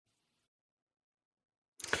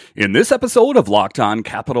In this episode of Locked On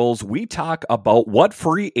Capitals, we talk about what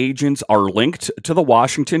free agents are linked to the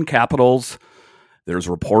Washington Capitals. There's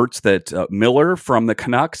reports that Miller from the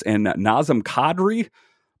Canucks and Nazem Kadri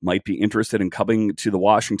might be interested in coming to the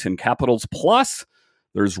Washington Capitals. Plus,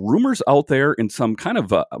 there's rumors out there and some kind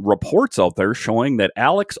of reports out there showing that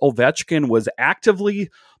Alex Ovechkin was actively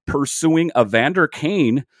pursuing Evander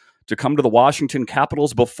Kane to come to the Washington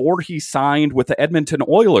Capitals before he signed with the Edmonton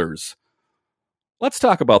Oilers. Let's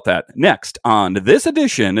talk about that next on this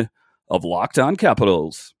edition of Locked On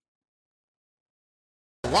Capitals.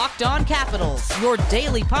 Locked On Capitals, your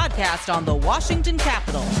daily podcast on the Washington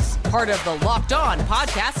Capitals. Part of the Locked On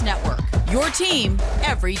Podcast Network, your team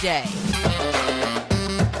every day.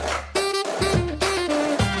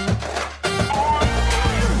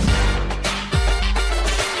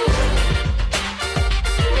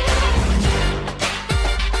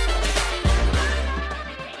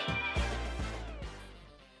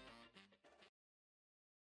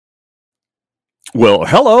 Well,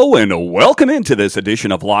 hello and welcome into this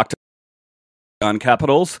edition of Locked On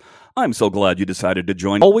Capitals. I'm so glad you decided to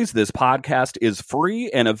join. Always, this podcast is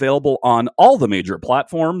free and available on all the major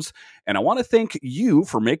platforms, and I want to thank you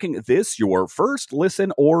for making this your first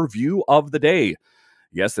listen or view of the day.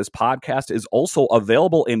 Yes, this podcast is also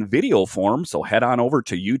available in video form, so head on over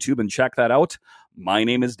to YouTube and check that out. My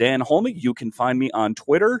name is Dan Holme. You can find me on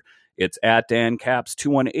Twitter. It's at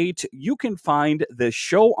DanCaps218. You can find this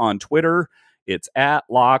show on Twitter. It's at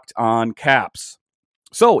Locked On Caps.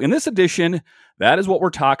 So in this edition, that is what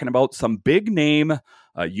we're talking about. Some big name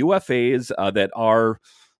UFAs that are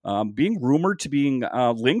being rumored to being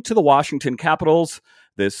linked to the Washington Capitals.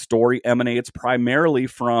 This story emanates primarily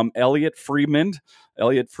from Elliot Friedman,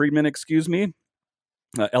 Elliot Friedman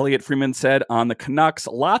said on the Canucks,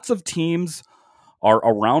 lots of teams are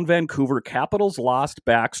around Vancouver. Capitals lost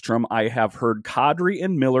Backstrom. I have heard Kadri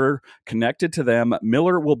and Miller connected to them.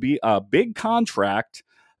 Miller will be a big contract.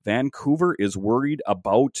 Vancouver is worried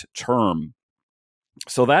about term.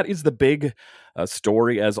 So that is the big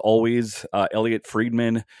story. As always, Elliot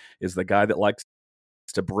Friedman is the guy that likes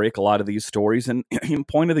to break a lot of these stories. And in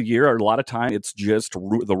point of the year, a lot of time, it's just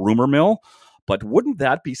the rumor mill. But wouldn't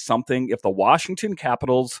that be something if the Washington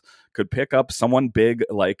Capitals could pick up someone big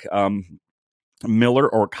like Miller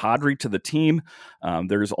or Kadri to the team?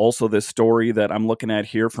 There's also this story that I'm looking at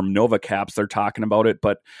here from Nova Caps. They're talking about it,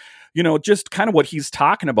 but just kind of what he's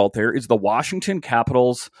talking about there is the Washington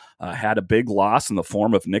Capitals had a big loss in the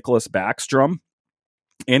form of Nicholas Backstrom,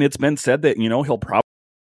 and it's been said that he'll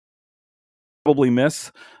probably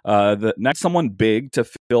miss the next someone big to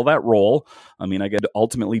fill that role. I mean, I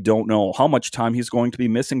ultimately don't know how much time he's going to be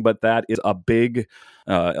missing, but that is a big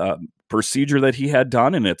procedure that he had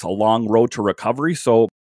done, and it's a long road to recovery. So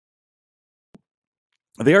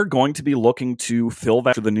they are going to be looking to fill that.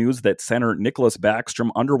 After the news that center Nicholas Backstrom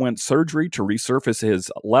underwent surgery to resurface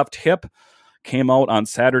his left hip came out on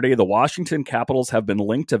Saturday, the Washington Capitals have been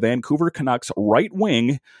linked to Vancouver Canucks right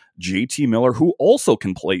wing JT Miller, who also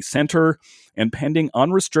can play center, and pending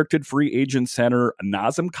unrestricted free agent center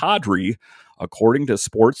Nazem Kadri, according to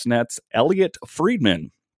Sportsnet's Elliot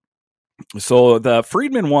Friedman. So the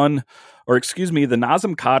Friedman one, the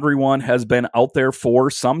Nazem Kadri one has been out there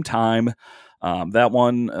for some time. That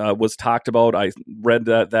one was talked about. I read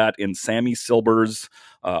that in Sammy Silber's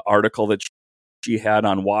article that she had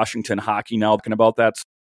on Washington Hockey Now talking about that.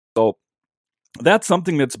 So that's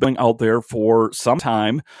something that's been out there for some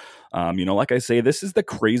time. Like I say, this is the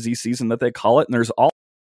crazy season that they call it, and there's all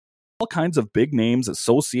kinds of big names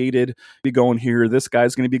associated. Be going here. This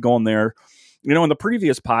guy's going to be going there. In the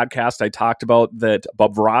previous podcast, I talked about that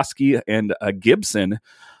Bobrovsky and Gibson,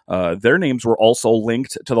 their names were also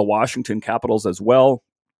linked to the Washington Capitals as well.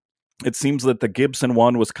 It seems that the Gibson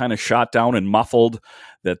one was kind of shot down and muffled,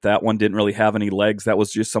 that one didn't really have any legs. That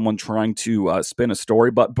was just someone trying to spin a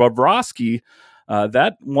story. But Bobrovsky,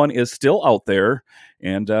 that one is still out there.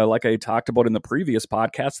 And like I talked about in the previous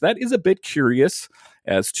podcast, that is a bit curious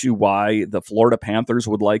as to why the Florida Panthers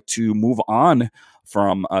would like to move on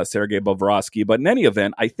from Sergei Bobrovsky. But in any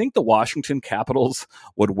event, I think the Washington Capitals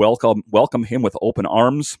would welcome him with open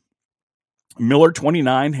arms. Miller,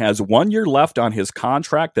 29, has 1 year left on his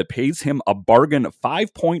contract that pays him a bargain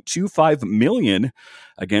 $5.25 million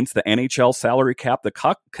against the NHL salary cap.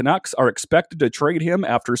 The Canucks are expected to trade him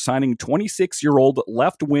after signing 26-year-old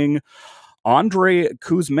left wing Andrei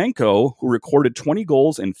Kuzmenko, who recorded 20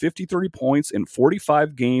 goals and 53 points in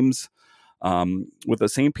 45 games with the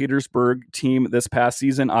St. Petersburg team this past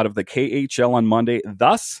season out of the KHL on Monday.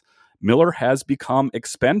 Thus, Miller has become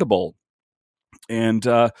expendable. And,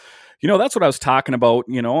 That's what I was talking about.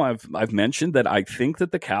 I've mentioned that I think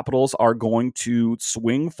that the Capitals are going to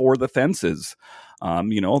swing for the fences.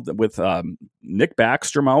 With Nick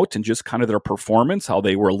Backstrom out and just kind of their performance, how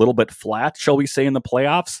they were a little bit flat, shall we say, in the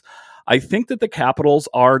playoffs. I think that the Capitals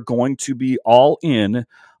are going to be all in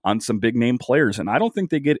on some big name players, and I don't think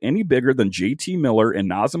they get any bigger than JT Miller and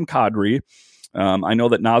Nazem Kadri. I know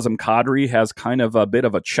that Nazem Kadri has kind of a bit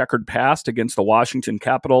of a checkered past against the Washington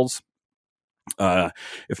Capitals.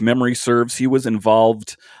 If memory serves, he was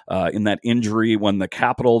involved in that injury when the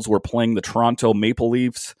Capitals were playing the Toronto Maple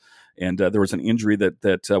Leafs, and there was an injury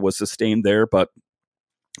that was sustained there. But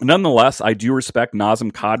nonetheless, I do respect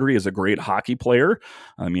Nazem Kadri as a great hockey player.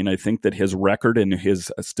 I mean, I think that his record and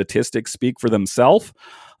his statistics speak for themselves.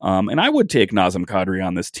 And I would take Nazem Kadri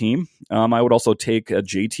on this team. I would also take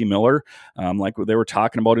JT Miller, like they were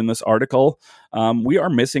talking about in this article. We are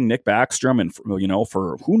missing Nick Backstrom, and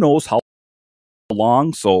for who knows how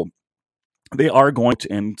long. So they are going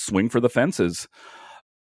to swing for the fences.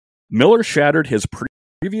 Miller shattered his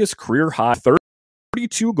previous career high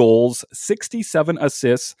 32 goals, 67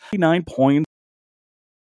 assists, 59 points,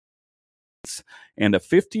 and a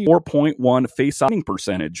 54.1 face-off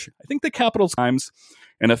percentage. I think the Capitals times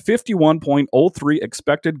and a 51.03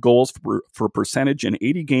 expected goals for percentage in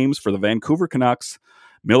 80 games for the Vancouver Canucks.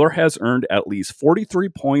 Miller has earned at least 43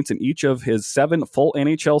 points in each of his 7 full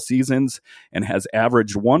NHL seasons and has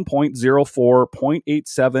averaged 1.04,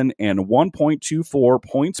 0.87, and 1.24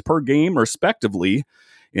 points per game, respectively.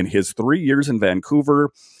 In his 3 years in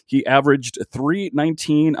Vancouver, he averaged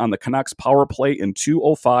 .319 on the Canucks power play and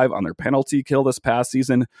 .205 on their penalty kill this past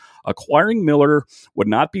season. Acquiring Miller would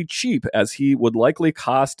not be cheap, as he would likely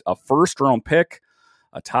cost a first-round pick,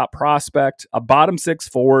 a top prospect, a bottom 6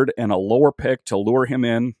 forward, and a lower pick to lure him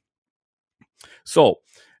in. So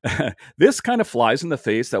this kind of flies in the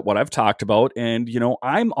face at what I've talked about. And,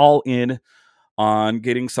 I'm all in on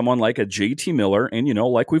getting someone like a JT Miller. And,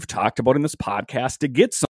 like we've talked about in this podcast, to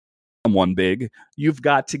get someone big, you've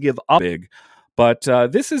got to give up big. But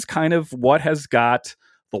this is kind of what has got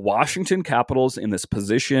the Washington Capitals in this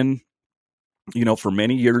position, for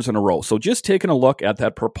many years in a row. So just taking a look at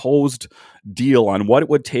that proposed deal on what it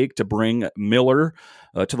would take to bring Miller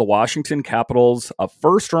to the Washington Capitals, a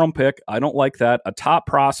first-round pick, I don't like that. A top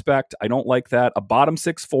prospect, I don't like that. A bottom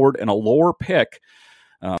 6 forward and a lower pick.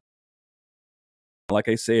 Like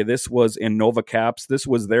I say, this was in Nova Caps. This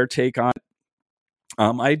was their take on it.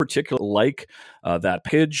 I particularly like that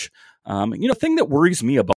pitch. The thing that worries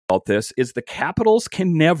me about this is the Capitals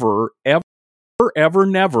can never,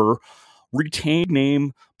 ever retain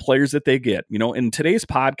name players that they get. In today's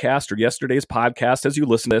podcast or yesterday's podcast, as you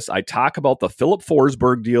listen to this, I talk about the Philip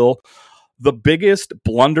Forsberg deal, the biggest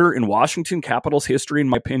blunder in Washington Capitals history, in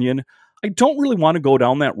my opinion. I don't really want to go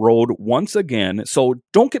down that road once again. So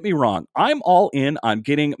don't get me wrong. I'm all in on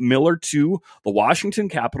getting Miller to the Washington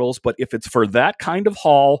Capitals, but if it's for that kind of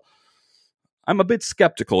haul, I'm a bit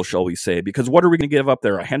skeptical, shall we say, because what are we going to give up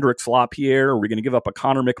there? A Hendrix Lapierre? Are we going to give up a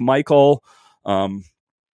Connor McMichael?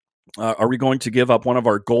 Are we going to give up one of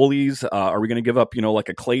our goalies? Are we going to give up, like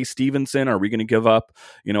a Clay Stevenson? Are we going to give up,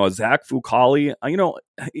 a Zach Fucale?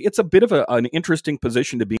 It's a bit of an interesting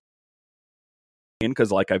position to be in,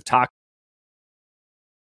 because like I've talked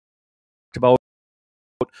about,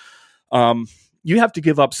 you have to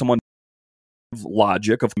give up someone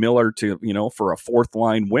logic of Miller to, for a fourth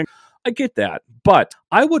line wing. I get that, but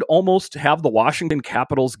I would almost have the Washington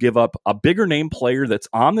Capitals give up a bigger name player that's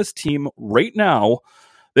on this team right now,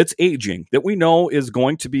 that's aging, that we know is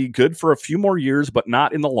going to be good for a few more years, but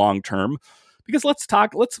not in the long term. Because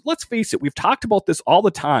let's face it, we've talked about this all the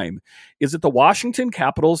time, is that the Washington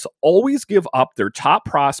Capitals always give up their top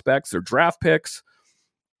prospects, their draft picks,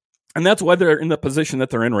 and that's why they're in the position that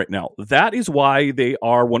they're in right now. That is why they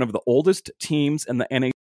are one of the oldest teams in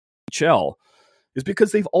the NHL, is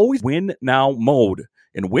because they've always win now mode.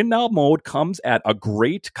 And win now mode comes at a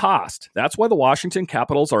great cost. That's why the Washington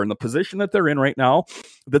Capitals are in the position that they're in right now,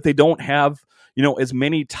 that they don't have, as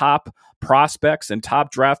many top prospects and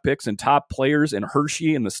top draft picks and top players in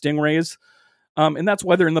Hershey and the Stingrays. And that's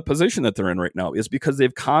why they're in the position that they're in right now, is because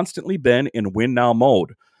they've constantly been in win now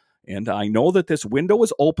mode. And I know that this window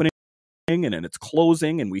is opening and it's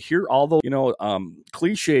closing, and we hear all the,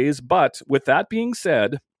 cliches. But with that being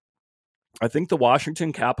said, I think the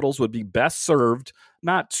Washington Capitals would be best served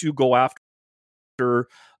not to go after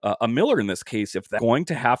a Miller in this case if they're going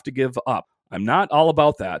to have to give up. I'm not all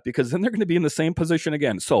about that, because then they're going to be in the same position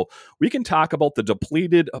again. So we can talk about the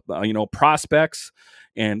depleted, prospects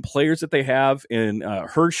and players that they have in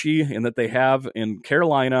Hershey and that they have in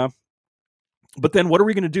Carolina. But then what are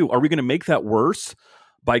we going to do? Are we going to make that worse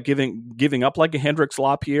by giving up like a Hendrix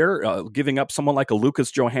Lapierre, giving up someone like a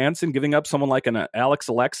Lucas Johansson, giving up someone like an Alex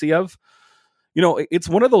Alexiev. It's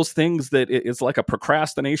one of those things that it's like a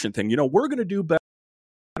procrastination thing. We're going to do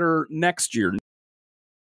better next year.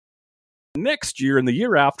 Next year and the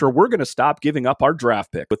year after, we're going to stop giving up our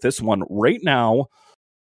draft pick. With this one right now,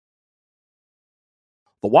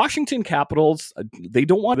 the Washington Capitals,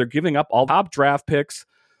 they're giving up all top draft picks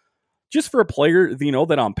just for a player,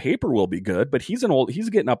 that on paper will be good, but he's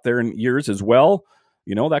getting up there in years as well.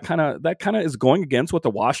 That kind of is going against what the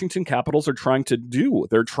Washington Capitals are trying to do.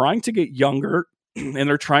 They're trying to get younger and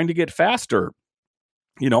they're trying to get faster.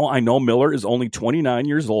 I know Miller is only 29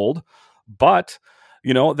 years old, but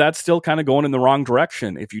that's still kind of going in the wrong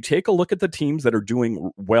direction. If you take a look at the teams that are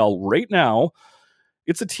doing well right now,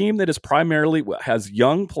 it's a team that is primarily has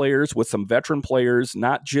young players with some veteran players,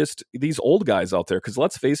 not just these old guys out there. Because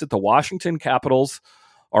let's face it, the Washington Capitals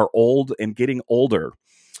are old and getting older.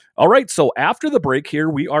 All right, so after the break here,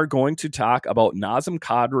 we are going to talk about Nazem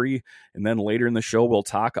Kadri, and then later in the show, we'll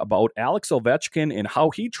talk about Alex Ovechkin and how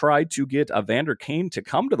he tried to get Evander Kane to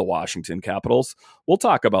come to the Washington Capitals. We'll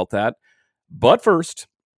talk about that. But first,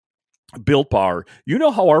 Built Bar. You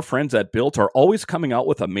know how our friends at Built are always coming out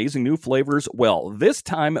with amazing new flavors? Well, this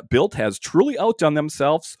time, Built has truly outdone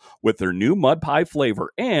themselves with their new Mud Pie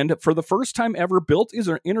flavor. And for the first time ever, Built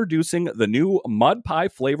is introducing the new Mud Pie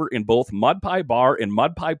flavor in both Mud Pie Bar and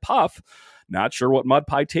Mud Pie Puff. Not sure what Mud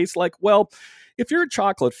Pie tastes like? Well, if you're a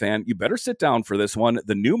chocolate fan, you better sit down for this one.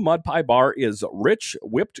 The new Mud Pie Bar is rich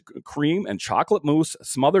whipped cream and chocolate mousse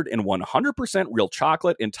smothered in 100% real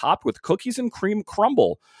chocolate and topped with cookies and cream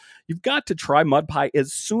crumble. You've got to try Mud Pie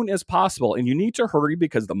as soon as possible, and you need to hurry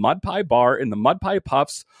because the Mud Pie Bar and the Mud Pie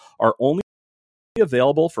Puffs are only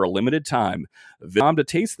available for a limited time. Time to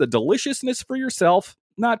taste the deliciousness for yourself.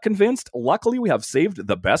 Not convinced? Luckily, we have saved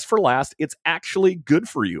the best for last. It's actually good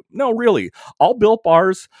for you. No, really. All Built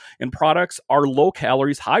Bars and products are low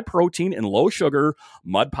calories, high protein, and low sugar.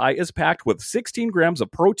 Mud Pie is packed with 16 grams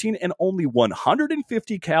of protein and only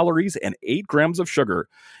 150 calories and 8 grams of sugar.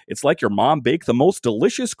 It's like your mom baked the most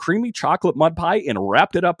delicious creamy chocolate mud pie and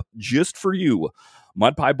wrapped it up just for you.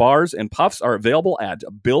 Mud Pie bars and puffs are available at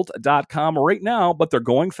Built.com right now, but they're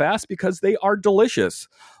going fast because they are delicious.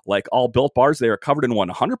 Like all Built bars, they are covered in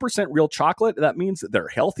 100% real chocolate. That means they're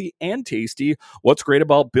healthy and tasty. What's great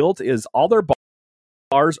about Built is all their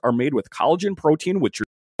bars are made with collagen protein, which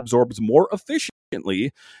absorbs more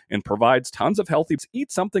efficiently and provides tons of healthy. Eat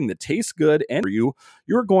something that tastes good, and for you,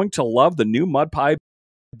 you're going to love the new Mud Pie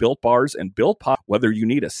Built bars and Built Pop. Whether you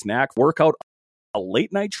need a snack, workout, a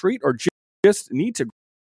late night treat, or just need to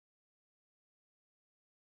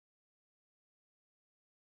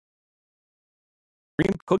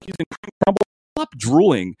cream cookies and cream crumble, stop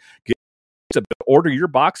drooling. Get to order your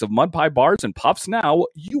box of Mud Pie bars and puffs now.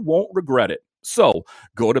 You won't regret it. So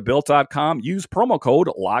go to Built.com, use promo code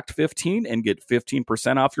LOCKED15 and get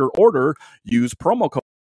 15% off your order. Use promo code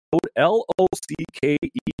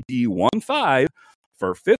LOCKED15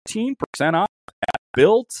 for 15% off at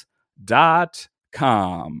Built.com.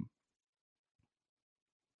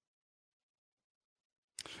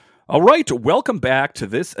 All right, welcome back to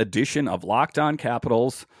this edition of Locked On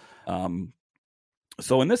Capitals.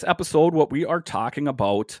 So in this episode, what we are talking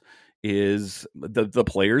about is the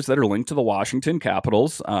players that are linked to the Washington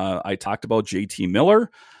Capitals. I talked about JT Miller.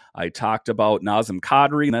 I talked about Nazem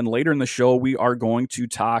Kadri. And then later in the show, we are going to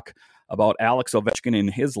talk about Alex Ovechkin and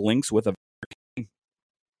his links with Ovechkin.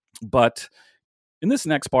 But in this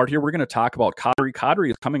next part here, we're going to talk about Kadri.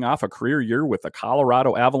 Kadri is coming off a career year with the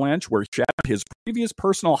Colorado Avalanche, where he shattered his previous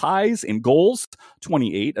personal highs in goals,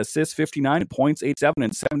 28, assists, 59, points, 87,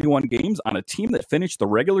 and 71 games on a team that finished the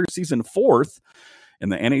regular season fourth in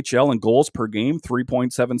the NHL in goals per game,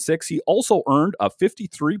 3.76. He also earned a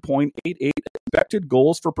 53.88 expected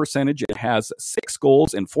goals for percentage. It has 6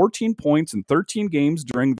 goals and 14 points in 13 games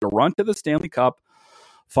during the run to the Stanley Cup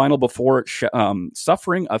final before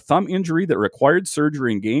suffering a thumb injury that required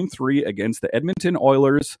surgery in Game 3 against the Edmonton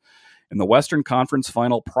Oilers in the Western Conference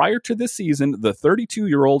Final. Prior to this season, the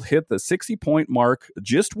 32-year-old hit the 60-point mark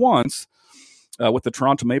just once with the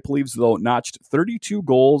Toronto Maple Leafs, though notched 32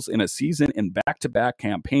 goals in a season in back-to-back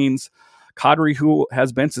campaigns. Kadri, who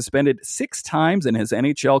has been suspended 6 times in his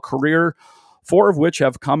NHL career, 4 of which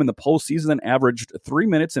have come in the postseason, averaged 3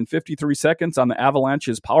 minutes and 53 seconds on the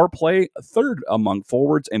Avalanche's power play, 3rd among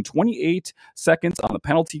forwards, and 28 seconds on the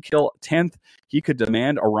penalty kill, 10th. He could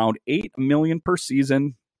demand around $8 million per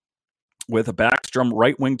season, with a Backstrom,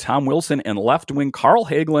 right wing Tom Wilson, and left wing Carl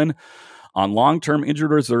Hagelin on long-term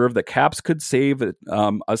injured reserve. The Caps could save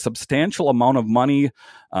a substantial amount of money,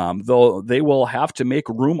 though they will have to make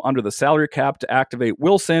room under the salary cap to activate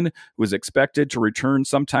Wilson, who is expected to return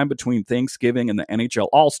sometime between Thanksgiving and the NHL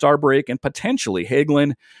All-Star break, and potentially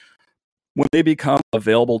Hagelin when they become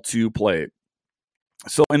available to play.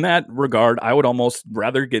 So in that regard, I would almost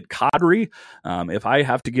rather get Kadri if I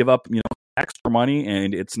have to give up, extra money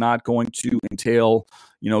and it's not going to entail,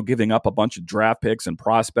 giving up a bunch of draft picks and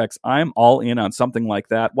prospects. I'm all in on something like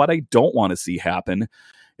that. What I don't want to see happen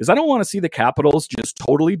is I don't want to see the Capitals just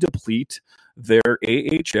totally deplete their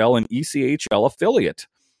AHL and ECHL affiliate.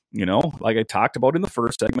 Like I talked about in the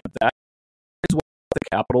first segment, that is what the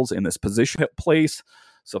Capitals in this position place.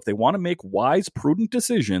 So if they want to make wise, prudent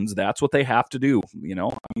decisions, that's what they have to do.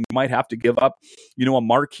 You might have to give up, a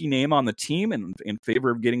marquee name on the team in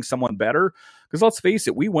favor of getting someone better. Because let's face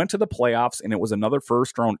it, we went to the playoffs and it was another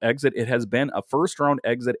first-round exit. It has been a first-round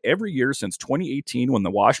exit every year since 2018 when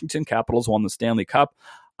the Washington Capitals won the Stanley Cup.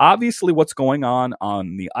 Obviously, what's going on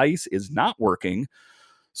the ice is not working.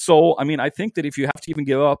 So, I think that if you have to even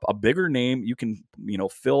give up a bigger name, you can,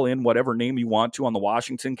 fill in whatever name you want to on the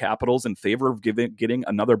Washington Capitals in favor of getting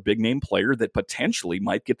another big name player that potentially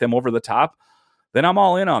might get them over the top. Then I'm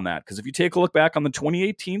all in on that. Because if you take a look back on the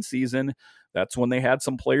 2018 season, that's when they had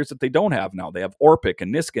some players that they don't have now. They have Orpik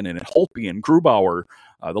and Niskanen and Holtby and Grubauer.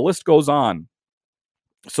 The list goes on.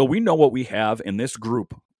 So we know what we have in this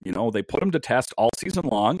group. They put them to test all season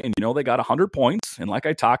long, and, they got 100 points. And like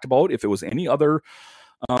I talked about, if it was any other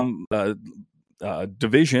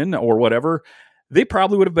division or whatever, they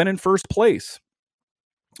probably would have been in first place.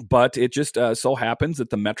 But it just so happens that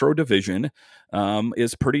the Metro Division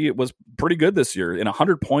was pretty good this year, and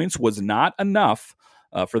 100 points was not enough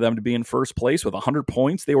for them to be in first place. With 100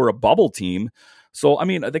 points, they were a bubble team. So,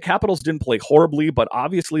 the Capitals didn't play horribly, but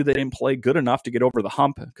obviously they didn't play good enough to get over the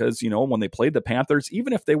hump because, when they played the Panthers,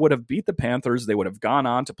 even if they would have beat the Panthers, they would have gone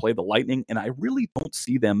on to play the Lightning, and I really don't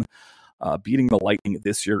see them beating the Lightning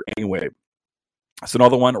this year anyway. So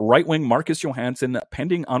another one, right wing Marcus Johansson,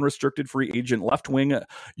 pending unrestricted free agent, left wing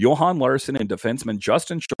Johan Larsson, and defenseman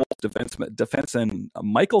Justin Schultz, defenseman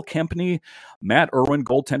Michael Kempny, Matt Irwin,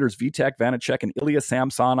 goaltenders Vitek Vanacek, and Ilya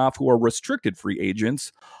Samsonov, who are restricted free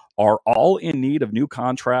agents, are all in need of new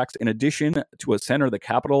contracts. In addition to a center, the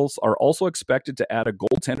Capitals are also expected to add a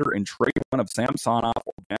goaltender and trade one of Samsonov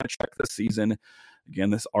or Vanacek this season.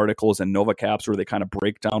 Again, this article is in NovaCaps where they kind of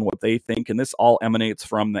break down what they think, and this all emanates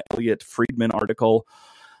from the Elliot Friedman article.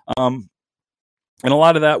 And a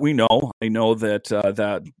lot of that we know. I know that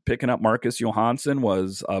that picking up Marcus Johansson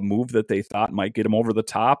was a move that they thought might get him over the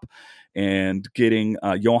top, and getting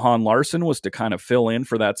Johan Larsson was to kind of fill in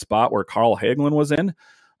for that spot where Carl Hagelin was in.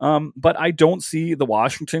 But I don't see the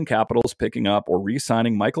Washington Capitals picking up or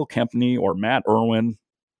re-signing Michael Kempny or Matt Irwin.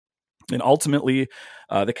 And ultimately,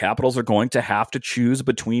 the Capitals are going to have to choose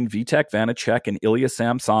between Vitek Vanacek and Ilya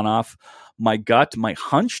Samsonov. My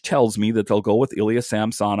hunch tells me that they'll go with Ilya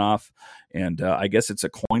Samsonov. And I guess it's a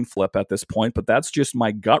coin flip at this point, but that's just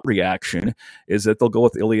my gut reaction, is that they'll go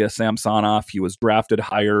with Ilya Samsonov. He was drafted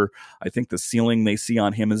higher. I think the ceiling they see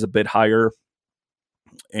on him is a bit higher.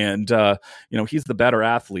 And, he's the better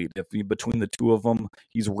athlete. Between the two of them,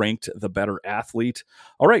 he's ranked the better athlete.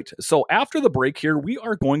 All right. So after the break here, we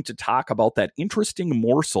are going to talk about that interesting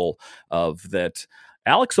morsel of that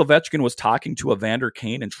Alex Ovechkin was talking to Evander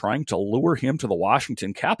Kane and trying to lure him to the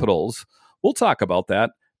Washington Capitals. We'll talk about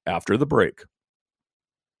that after the break.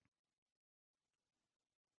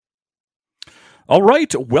 All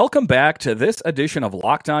right. Welcome back to this edition of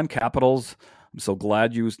Locked On Capitals. I'm so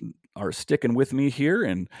glad you are sticking with me here.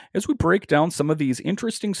 And as we break down some of these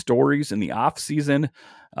interesting stories in the off season,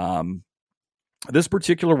 this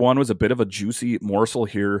particular one was a bit of a juicy morsel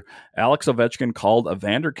here. Alex Ovechkin called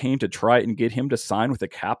Evander Kane to try and get him to sign with the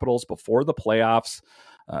Capitals before the playoffs.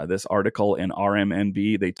 This article in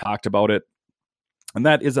RMNB, they talked about it. And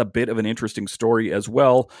that is a bit of an interesting story as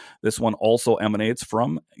well. This one also emanates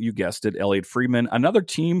from, you guessed it, Elliot Friedman. Another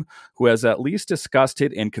team who has at least discussed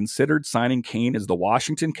it and considered signing Kane is the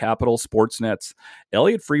Washington Capitals. Sportsnet's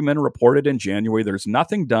Elliot Friedman reported in January there's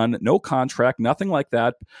nothing done, no contract, nothing like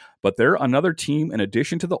that. But they're another team in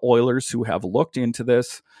addition to the Oilers who have looked into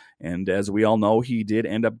this. And as we all know, he did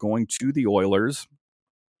end up going to the Oilers.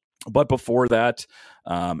 But before that,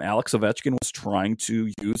 Alex Ovechkin was trying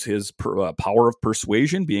to use his power of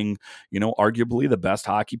persuasion, being, arguably the best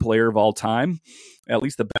hockey player of all time, at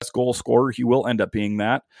least the best goal scorer. He will end up being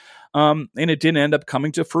that. And it didn't end up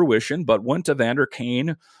coming to fruition, but wouldn't Evander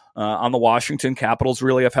Kane on the Washington Capitals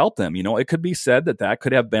really have helped them? It could be said that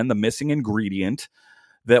could have been the missing ingredient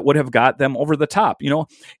that would have got them over the top.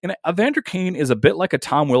 And Evander Kane is a bit like a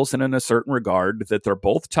Tom Wilson in a certain regard, that they're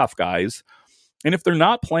both tough guys. And if they're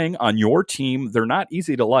not playing on your team, they're not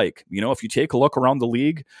easy to like. If you take a look around the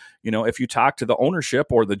league, if you talk to the ownership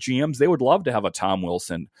or the GMs, they would love to have a Tom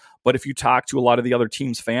Wilson. But if you talk to a lot of the other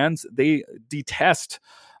teams' fans, they detest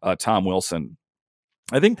Tom Wilson.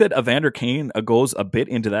 I think that Evander Kane goes a bit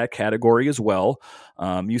into that category as well.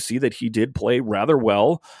 You see that he did play rather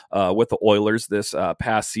well with the Oilers this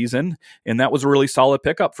past season, and that was a really solid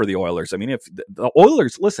pickup for the Oilers. I mean, if the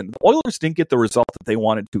Oilers didn't get the result that they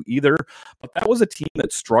wanted to either, but that was a team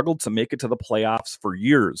that struggled to make it to the playoffs for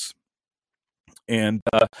years. And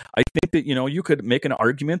I think that, you could make an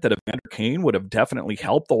argument that Evander Kane would have definitely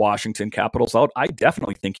helped the Washington Capitals out. I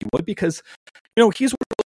definitely think he would, because, he's one of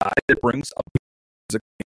those guys that brings up.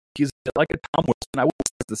 He's like a Tom Wilson. I wouldn't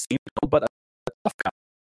say it's the same, but a tough guy.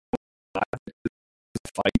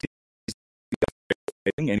 Fighting,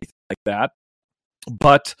 anything like that.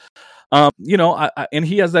 But, and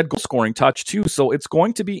he has that goal scoring touch too. So it's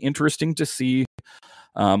going to be interesting to see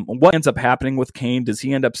what ends up happening with Kane. Does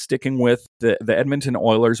he end up sticking with the Edmonton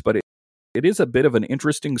Oilers? But it is a bit of an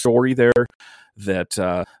interesting story there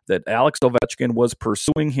that Alex Ovechkin was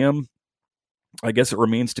pursuing him. I guess it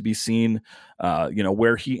remains to be seen,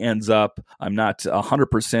 where he ends up. I'm not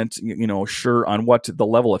 100%, sure on what the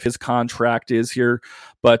level of his contract is here,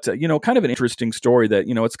 but, kind of an interesting story that,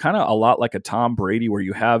 it's kind of a lot like a Tom Brady, where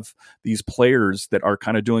you have these players that are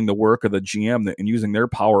kind of doing the work of the GM and using their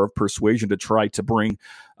power of persuasion to try to bring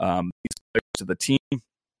these players to the team.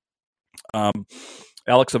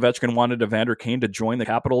 Alex Ovechkin wanted Evander Kane to join the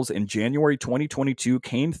Capitals in January 2022.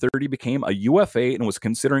 Kane, 30, became a UFA and was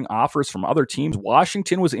considering offers from other teams.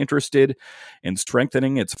 Washington was interested in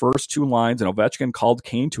strengthening its first two lines, and Ovechkin called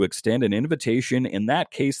Kane to extend an invitation. In that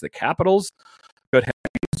case, the Capitals could have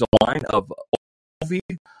used a line of Ovi,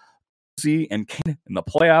 Z, and Kane in the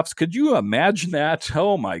playoffs. Could you imagine that?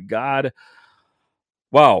 Oh, my God.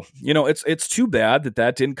 Wow. It's too bad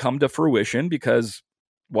that didn't come to fruition, because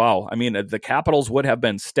wow. I mean, the Capitals would have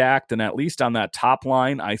been stacked, and at least on that top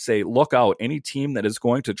line, I say, look out. Any team that is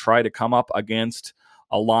going to try to come up against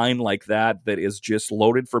a line like that is just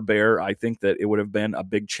loaded for bear, I think that it would have been a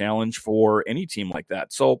big challenge for any team like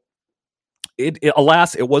that. So,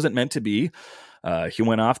 alas, it wasn't meant to be. He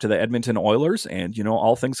went off to the Edmonton Oilers, and,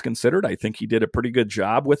 all things considered, I think he did a pretty good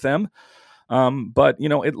job with them. But,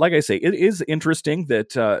 like I say, it is interesting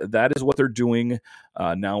that that is what they're doing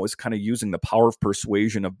now, is kind of using the power of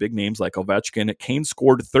persuasion of big names like Ovechkin. Kane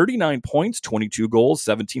scored 39 points, 22 goals,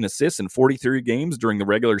 17 assists in 43 games during the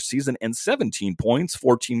regular season, and 17 points,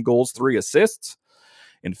 14 goals, 3 assists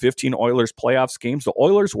in 15 Oilers playoffs games. The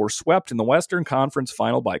Oilers were swept in the Western Conference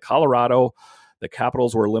Final by Colorado. The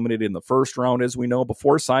Capitals were eliminated in the first round, as we know.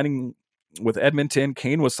 Before signing with Edmonton,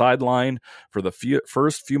 Kane was sidelined for the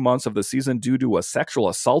first few months of the season due to a sexual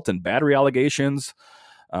assault and battery allegations.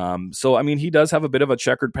 So, I mean, he does have a bit of a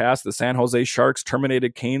checkered past. The San Jose Sharks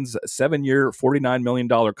terminated Kane's 7-year, $49 million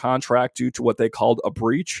contract due to what they called a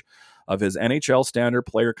breach of his NHL standard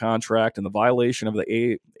player contract and the violation of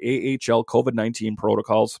the AHL COVID-19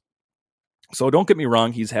 protocols. So don't get me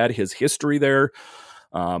wrong, he's had his history there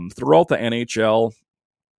throughout the NHL.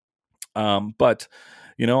 But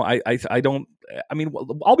I mean,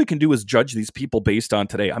 all we can do is judge these people based on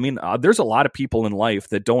today. I mean, there's a lot of people in life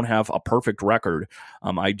that don't have a perfect record.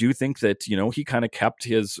 I do think that, he kind of kept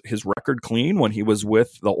his record clean when he was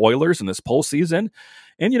with the Oilers in this postseason.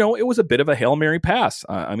 And, it was a bit of a Hail Mary pass.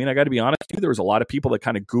 I mean, I got to be honest with you, there was a lot of people that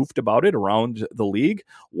kind of goofed about it around the league.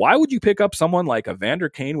 Why would you pick up someone like Evander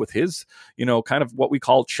Kane with his, kind of what we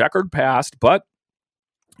call checkered past? But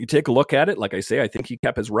you take a look at it, like I say, I think he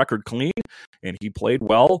kept his record clean and he played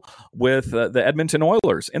well with the Edmonton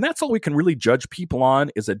Oilers. And that's all we can really judge people on,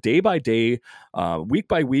 is a day by day, week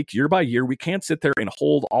by week, year by year. We can't sit there and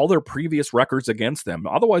hold all their previous records against them.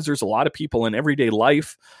 Otherwise, there's a lot of people in everyday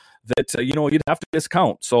life that, you'd have to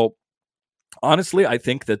discount. So honestly, I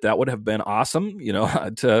think that would have been awesome,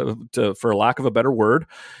 to for lack of a better word,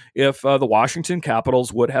 if the Washington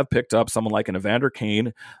Capitals would have picked up someone like an Evander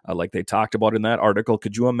Kane, like they talked about in that article.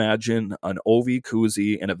 Could you imagine an Ovi,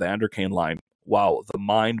 Kuzi, and Evander Kane line? Wow, the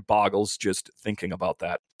mind boggles just thinking about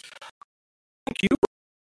that. Thank you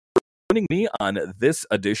for joining me on this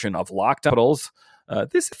edition of Locked On Capitals.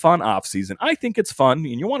 This fun off season. I think it's fun.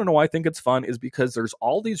 And you want to know why I think it's fun is because there's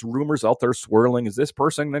all these rumors out there swirling. Is this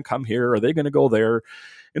person going to come here? Are they going to go there?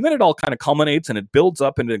 And then it all kind of culminates and it builds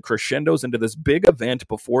up and it crescendos into this big event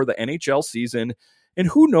before the NHL season. And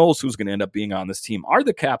who knows who's going to end up being on this team? Are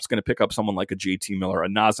the Caps going to pick up someone like a JT Miller, a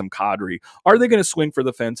Nazem Kadri? Are they going to swing for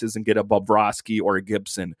the fences and get a Bobrovsky or a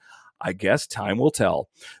Gibson? I guess time will tell.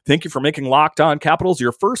 Thank you for making Locked On Capitals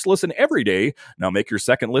your first listen every day. Now make your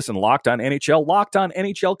second listen Locked On NHL. Locked On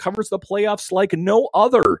NHL covers the playoffs like no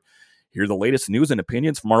other. Hear the latest news and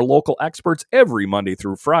opinions from our local experts every Monday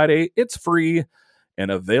through Friday. It's free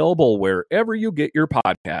and available wherever you get your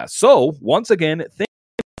podcasts. So, once again, thank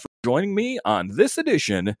you for joining me on this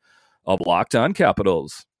edition of Locked On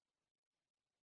Capitals.